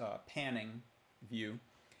canvas panning view.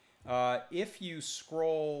 If you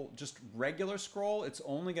scroll, just regular scroll, it's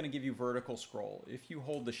only going to give you vertical scroll. If you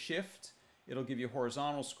hold the shift, it'll give you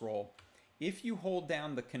horizontal scroll. If you hold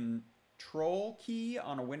down the control key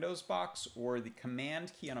on a Windows box or the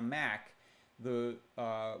command key on a Mac, the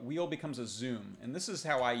wheel becomes a zoom. And this is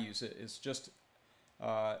how I use it. It's just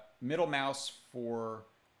middle mouse for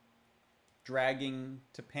dragging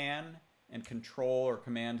to pan, and control or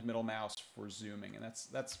command middle mouse for zooming. And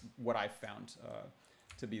that's what I found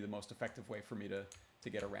to be the most effective way for me to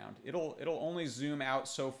get around. It'll only zoom out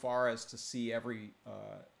so far as to see every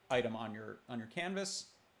item on your canvas,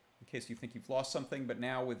 in case you think you've lost something. But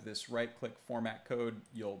now with this right-click Format Code,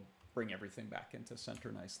 you'll bring everything back into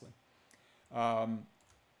center nicely.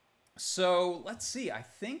 So let's see. I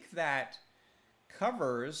think that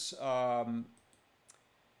covers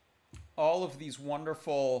all of these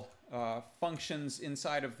wonderful functions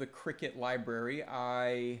inside of the Cricut library.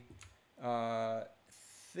 I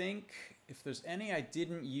think if there's any I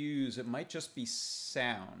didn't use, it might just be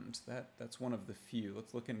sound. That's one of the few.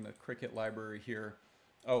 Let's look in the Cricut library here.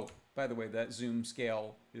 Oh, by the way, that zoom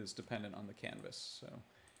scale is dependent on the canvas. So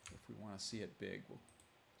if we want to see it big, we'll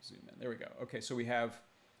zoom in. There we go. Okay, so we have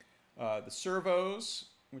the servos,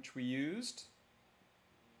 which we used,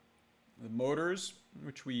 the motors,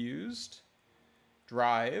 which we used,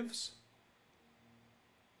 drives,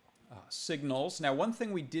 signals. Now, one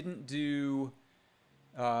thing we didn't do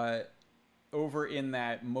over in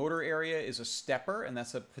that motor area is a stepper, and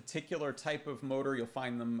that's a particular type of motor. You'll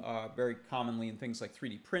find them very commonly in things like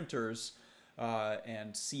 3D printers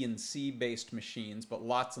and CNC-based machines, but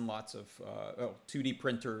lots and lots of 2D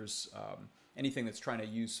printers, anything that's trying to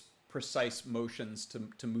use precise motions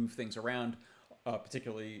to move things around,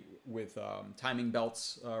 particularly with timing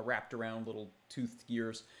belts wrapped around little toothed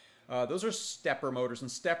gears. Those are stepper motors,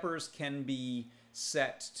 and steppers can be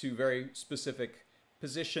set to very specific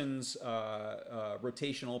positions,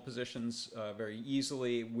 rotational positions very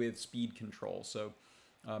easily with speed control. So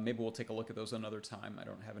maybe we'll take a look at those another time. I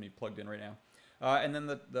don't have any plugged in right now. And then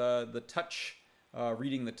the touch,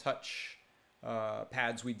 reading the touch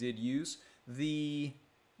pads we did use.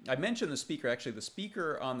 I mentioned the speaker. Actually, the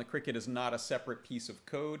speaker on the Cricut is not a separate piece of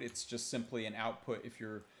code. It's just simply an output if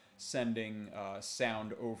you're sending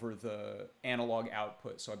sound over the analog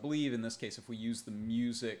output. So I believe in this case, if we use the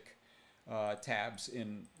music tabs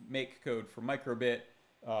in MakeCode for microbit,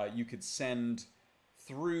 you could send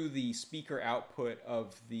through the speaker output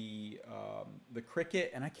of the Cricut.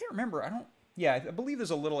 And I can't remember. I believe there's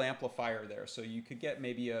a little amplifier there, so you could get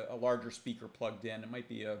maybe a larger speaker plugged in. It might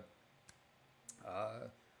be a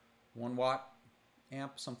 1-watt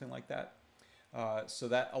amp, something like that. So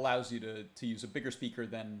that allows you to use a bigger speaker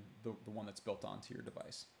than the one that's built onto your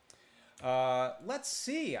device. Let's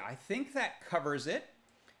see. I think that covers it.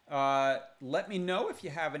 Let me know if you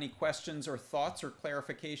have any questions or thoughts or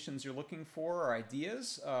clarifications you're looking for or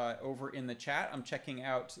ideas over in the chat. I'm checking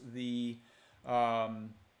out the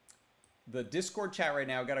Discord chat right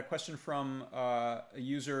now. I got a question from a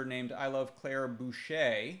user named I Love Claire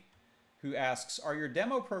Boucher, who asks, are your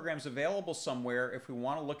demo programs available somewhere if we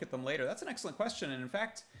want to look at them later? That's an excellent question. And in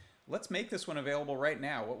fact, let's make this one available right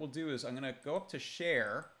now. What we'll do is I'm going to go up to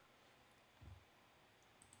share.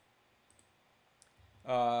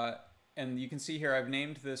 And you can see here I've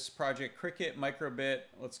named this project Cricket Microbit.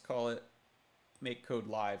 Let's call it MakeCode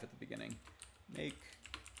Live at the beginning.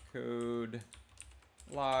 MakeCode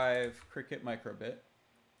Live Cricket Microbit.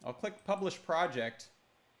 I'll click Publish Project.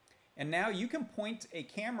 And now you can point a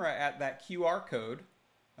camera at that QR code,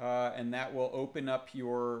 and that will open up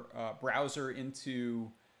your browser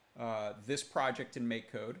into this project in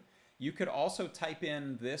MakeCode. You could also type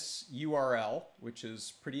in this URL, which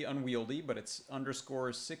is pretty unwieldy, but it's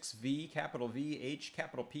 _6v, capital V, H,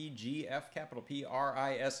 capital P, G, F, capital P, R,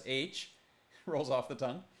 I, S, H. Rolls off the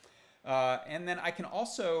tongue. And then I can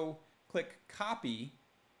also click copy,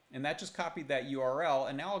 and that just copied that URL.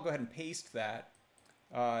 And now I'll go ahead and paste that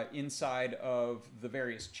inside of the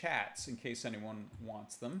various chats in case anyone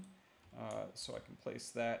wants them. So I can place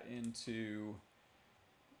that into,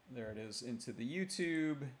 there it is, into the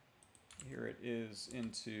YouTube. Here it is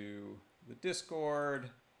into the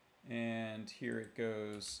Discord, and here it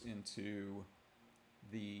goes into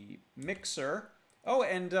the Mixer. Oh,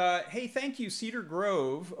 and hey, thank you, Cedar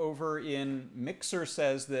Grove over in Mixer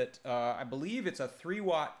says that I believe it's a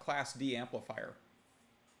 3-watt Class D amplifier.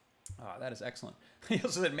 That is excellent. He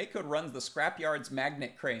also said MakeCode runs the Scrapyard's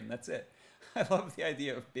magnet crane. That's it. I love the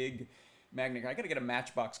idea of big magnet. I got to get a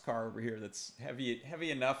Matchbox car over here that's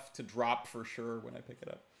heavy enough to drop for sure when I pick it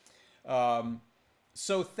up.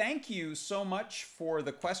 So thank you so much for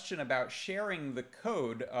the question about sharing the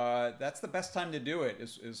code. That's the best time to do it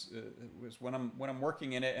is when I'm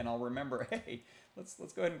working in it, and I'll remember, hey, let's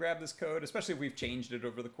go ahead and grab this code, especially if we've changed it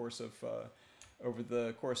over the course of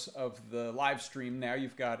the live stream. Now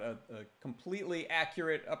you've got a completely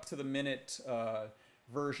accurate, up to the minute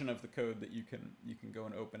version of the code that you can go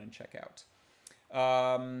and open and check out.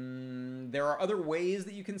 There are other ways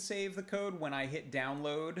that you can save the code. When I hit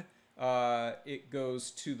download, it goes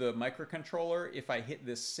to the microcontroller. If I hit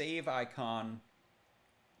this save icon,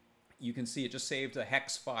 you can see it just saved a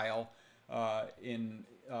hex file in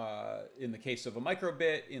the case of a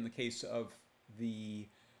microbit. In the case of the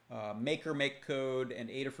Maker MakeCode and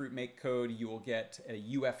Adafruit MakeCode, you will get a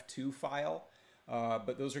UF2 file.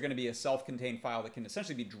 But those are going to be a self-contained file that can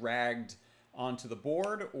essentially be dragged onto the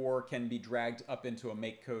board or can be dragged up into a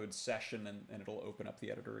MakeCode session, and it'll open up the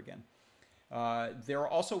editor again. There are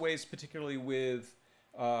also ways, particularly with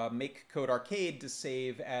MakeCode Arcade, to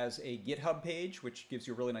save as a GitHub page, which gives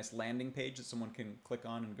you a really nice landing page that someone can click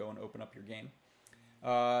on and go and open up your game.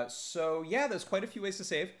 So yeah, there's quite a few ways to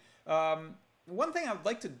save. One thing I would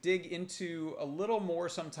like to dig into a little more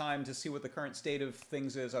sometime to see what the current state of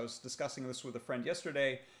things is, I was discussing this with a friend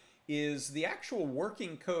yesterday, is the actual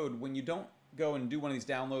working code. When you don't go and do one of these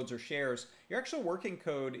downloads or shares, your actual working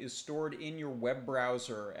code is stored in your web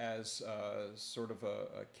browser as sort of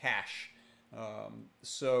a cache.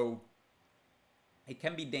 So it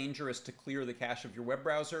can be dangerous to clear the cache of your web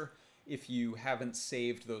browser if you haven't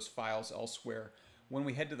saved those files elsewhere. When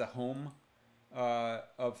we head to the home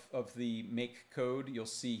of the MakeCode, you'll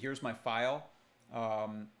see here's my file.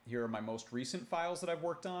 Here are my most recent files that I've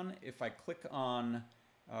worked on. If I click on,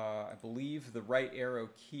 I believe, the right arrow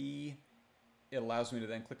key, it allows me to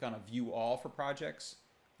then click on a View All for projects.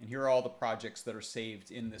 And here are all the projects that are saved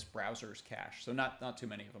in this browser's cache. So not too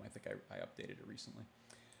many of them. I think I updated it recently.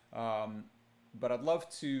 But I'd love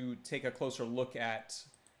to take a closer look at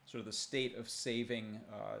sort of the state of saving,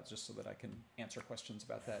 just so that I can answer questions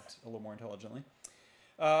about that a little more intelligently.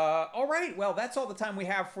 All right, well, that's all the time we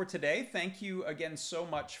have for today. Thank you again so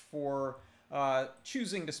much for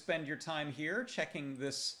choosing to spend your time here checking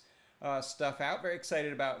this stuff out. Very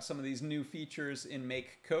excited about some of these new features in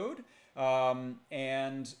MakeCode.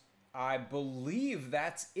 And I believe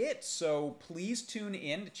that's it. So please tune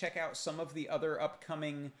in to check out some of the other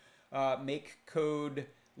upcoming MakeCode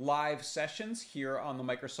live sessions here on the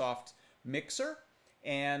Microsoft Mixer.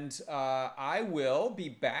 And I will be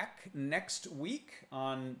back next week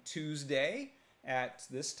on Tuesday at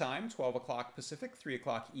this time, 12 o'clock Pacific, 3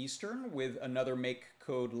 o'clock Eastern, with another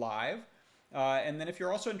MakeCode Live. And then if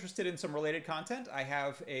you're also interested in some related content, I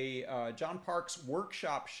have a John Parks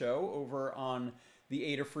workshop show over on the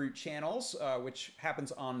Adafruit channels, which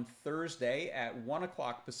happens on Thursday at 1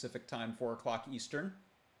 o'clock Pacific time, 4 o'clock Eastern.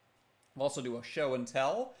 We'll also do a show and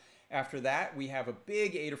tell After that, we have a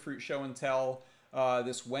big Adafruit show and tell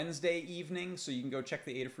this Wednesday evening, so you can go check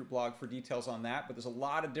the Adafruit blog for details on that. But there's a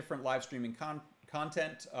lot of different live streaming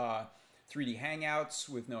content. 3D Hangouts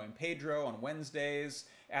with Noah and Pedro on Wednesdays.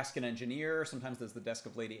 Ask an Engineer. Sometimes there's the Desk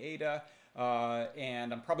of Lady Ada.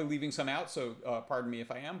 And I'm probably leaving some out, so pardon me if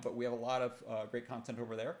I am, but we have a lot of great content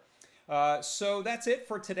over there. So that's it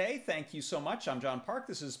for today. Thank you so much. I'm John Park.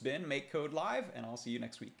 This has been MakeCode Live, and I'll see you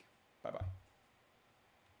next week. Bye-bye.